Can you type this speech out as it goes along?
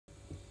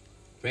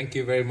Thank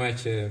you very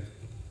much,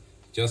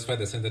 Josephat,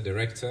 the Center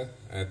Director,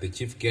 the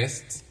Chief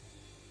Guest,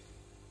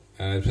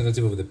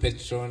 representative of the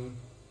Patron,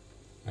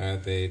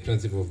 the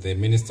representative of the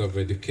Minister of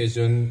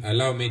Education.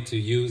 Allow me to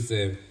use,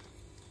 the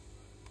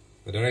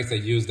Director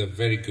used a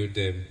very good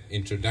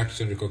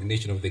introduction,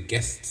 recognition of the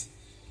guests.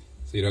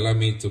 So you'd allow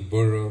me to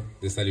borrow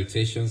the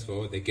salutations for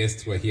all the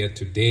guests who are here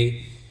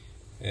today.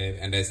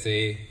 And I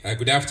say,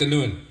 good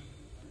afternoon.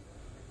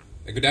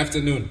 Good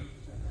afternoon.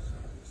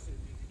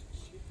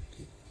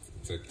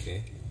 It's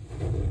okay.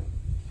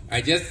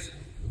 I'm just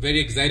very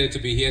excited to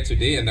be here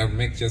today, and I'll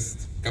make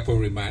just a couple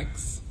of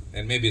remarks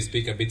and maybe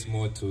speak a bit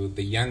more to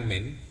the young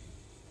men.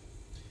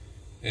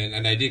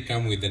 And I did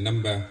come with a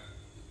number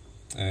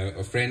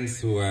of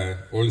friends who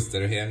are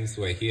Ulsterhans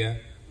who are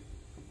here.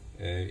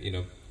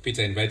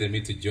 Peter invited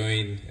me to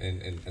join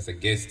and as a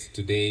guest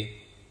today.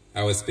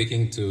 I was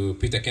speaking to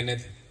Peter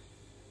Kenneth.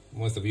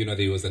 Most of you know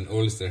that he was an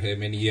Ulster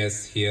many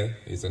years here.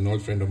 He's an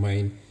old friend of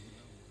mine.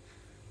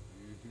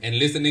 And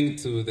listening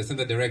to the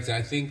Center Director,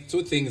 I think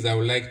two things I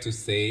would like to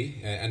say,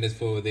 and as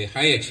for the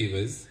high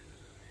achievers,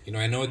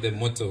 I know the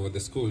motto of the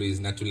school is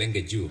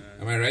Natulenge Juu.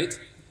 Am I right?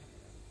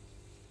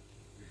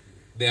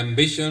 The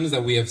ambitions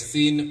that we have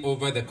seen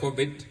over the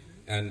COVID,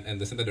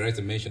 and the Center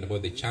Director mentioned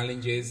about the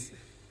challenges,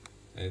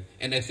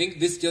 and I think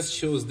this just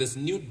shows this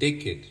new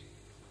decade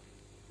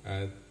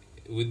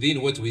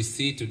within what we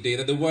see today,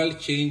 that the world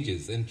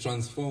changes and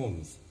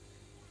transforms.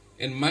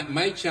 And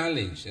my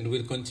challenge, and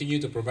we'll continue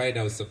to provide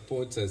our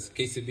support as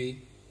KCB,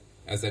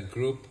 as a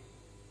group,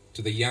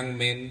 to the young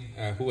men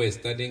who are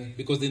studying,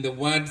 because in the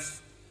words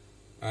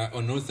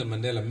on Nelson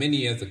Mandela many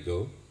years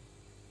ago,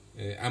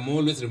 I'm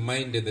always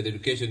reminded that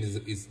education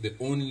is the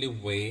only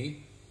way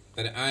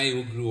that I,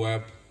 who grew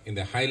up in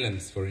the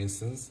Highlands, for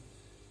instance,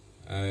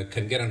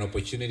 can get an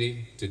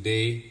opportunity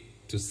today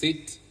to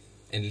sit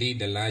and lead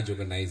the large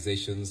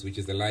organizations, which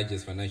is the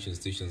largest financial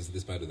institutions in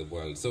this part of the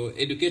world. So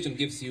education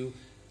gives you,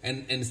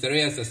 and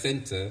Sarai as a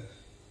center,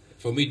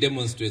 for me,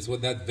 demonstrates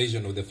what that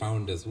vision of the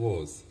founders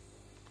was.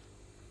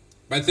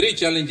 But three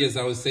challenges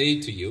I will say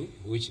to you,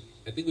 which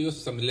I think we also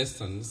some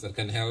lessons that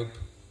can help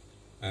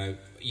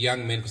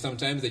young men, because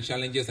sometimes the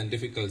challenges and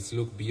difficulties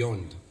look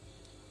beyond.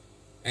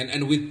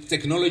 And with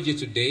technology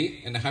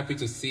today, and I'm happy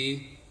to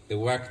see the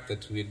work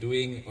that we're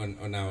doing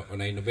on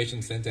our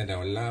innovation center and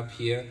our lab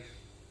here,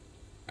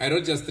 I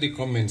wrote just 3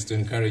 comments to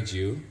encourage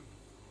you,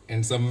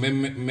 and some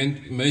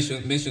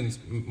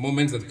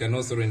moments that can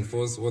also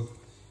reinforce what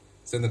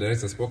Center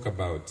Director spoke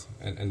about.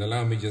 And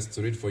allow me just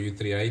to read for you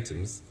 3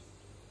 items.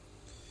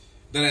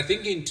 That I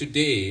think in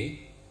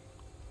today,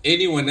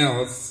 anyone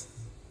else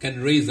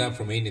can raise up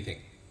from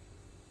anything.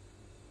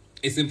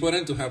 It's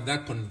important to have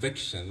that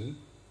conviction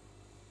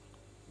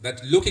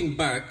that looking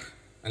back,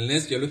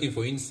 unless you're looking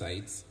for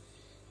insights,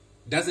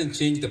 doesn't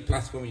change the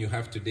platform you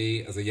have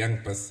today as a young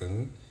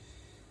person.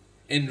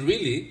 And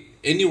really,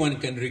 anyone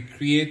can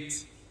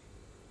recreate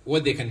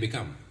what they can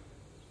become.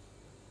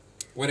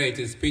 Whether it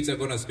is Peter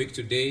going to speak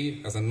today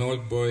as an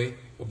old boy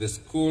of the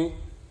school,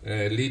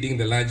 leading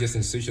the largest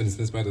institutions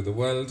in this part of the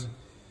world,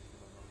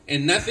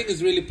 and nothing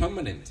is really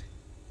permanent.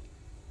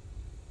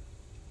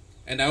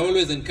 And I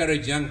always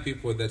encourage young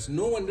people that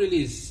no one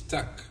really is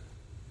stuck.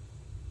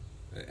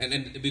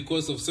 And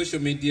because of social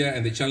media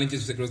and the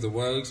challenges across the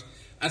world,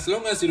 as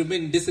long as you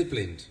remain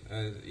disciplined,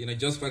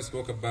 Josephat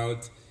spoke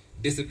about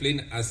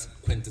discipline as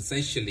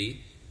quintessentially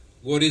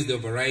what is the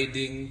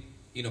overriding,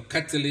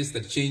 catalyst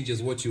that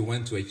changes what you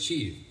want to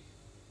achieve.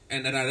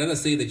 And I'd rather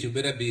say that you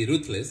better be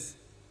ruthless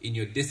in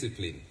your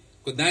discipline,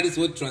 because that is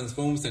what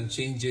transforms and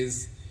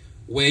changes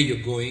where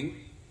you're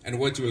going and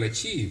what you will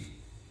achieve.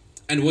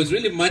 And what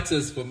really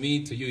matters for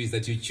me to you is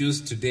that you choose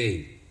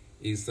today.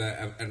 Is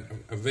a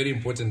very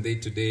important day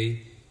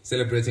today,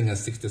 celebrating our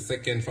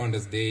 62nd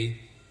Founders Day,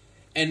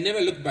 and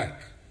never look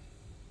back.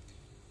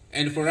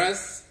 And for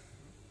us,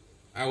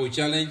 I will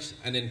challenge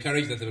and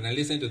encourage that when I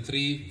listen to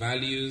 3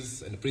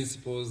 values and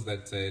principles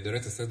that the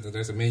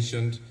Director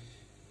mentioned,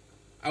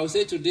 I would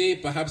say today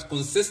perhaps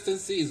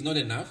consistency is not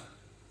enough.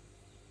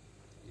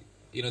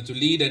 To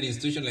lead an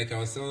institution like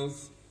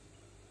ourselves,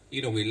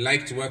 we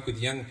like to work with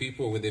young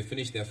people when they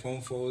finish their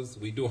Form 4s.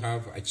 We do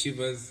have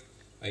achievers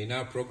in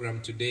our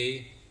program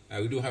today.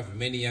 We do have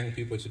many young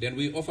people today, and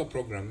we offer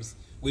programs.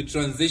 We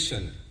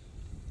transition.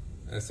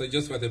 So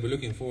just what they'll be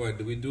looking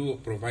forward, we do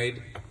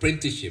provide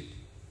apprenticeship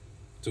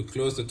to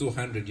close to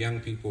 200 young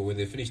people when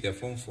they finish their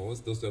Form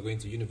 4s, those who are going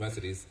to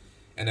universities.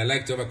 And I'd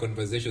like to have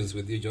conversations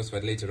with you,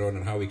 Josephat, later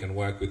on how we can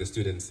work with the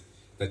students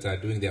that are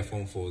doing their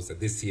Form 4s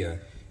this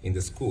year in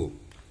the school.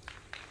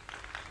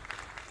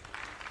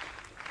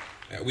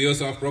 We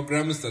also have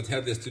programs that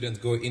help the students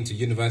go into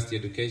university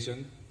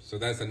education. So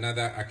that's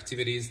another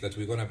activities that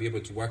we're going to be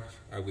able to work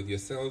with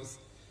yourselves.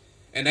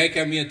 And I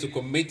come here to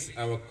commit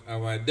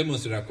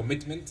demonstrate our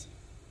commitment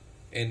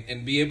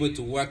and be able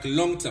to work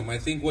long term. I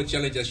think what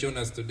challenge has shown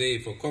us today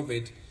for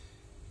COVID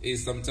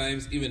is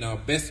sometimes even our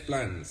best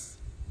plans.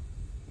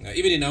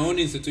 Even in our own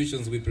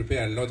institutions, we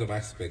prepare a lot of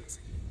aspects.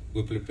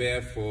 We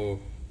prepare for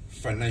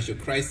financial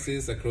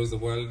crisis across the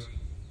world.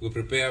 We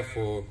prepare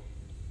for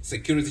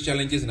security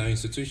challenges in our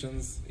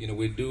institutions.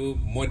 We do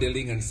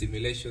modeling and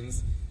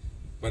simulations.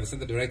 But the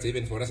Center Director,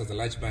 even for us as a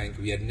large bank,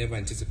 we had never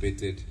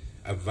anticipated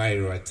a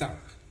viral attack.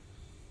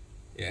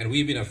 Yeah, and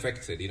we've been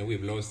affected.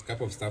 We've lost a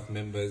couple of staff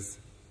members,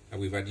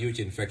 and we've had huge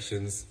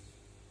infections.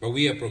 But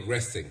we are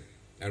progressing,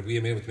 and we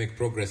are able to make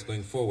progress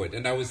going forward.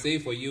 And I would say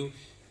for you,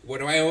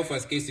 what I offer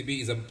as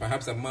KCB is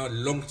perhaps a more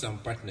long-term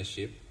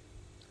partnership,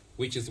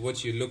 which is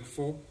what you look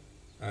for.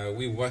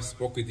 We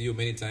spoke with you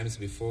many times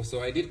before.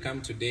 So I did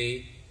come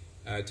today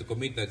to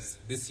commit that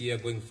this year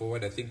going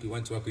forward, I think we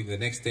want to work with the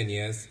next 10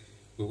 years.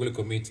 We will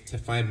commit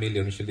 5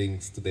 million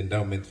shillings to the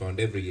endowment fund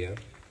every year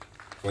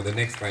for the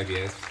next 5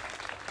 years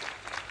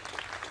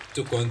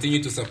to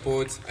continue to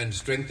support and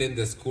strengthen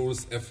the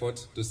school's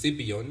effort to see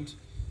beyond.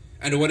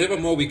 And whatever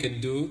more we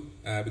can do,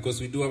 because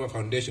we do have a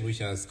foundation which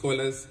has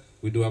scholars,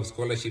 we do have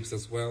scholarships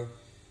as well,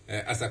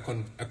 as a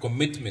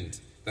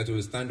commitment that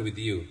will stand with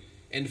you.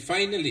 And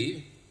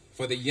finally,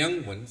 for the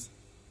young ones,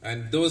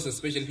 and those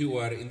especially who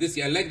are in this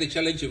year, I like the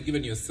challenge you've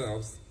given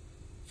yourselves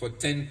for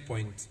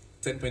 10.5?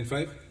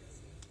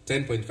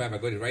 10.5, I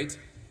got it right.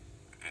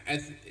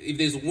 If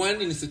there's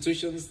one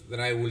institution that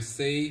I will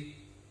say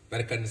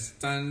that can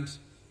stand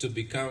to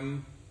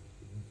become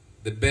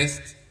the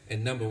best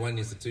and number one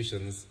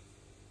institutions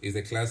is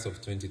the class of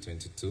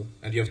 2022.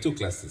 And you have 2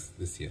 classes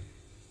this year.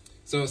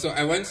 So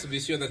I want to be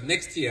sure that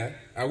next year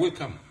I will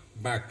come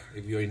back,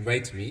 if you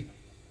invite me,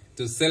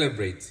 to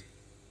celebrate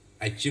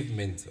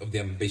achievement of the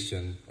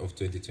ambition of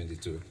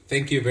 2022.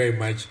 Thank you very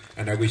much,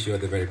 and I wish you all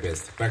the very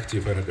best. Back to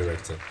you, Final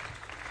Director.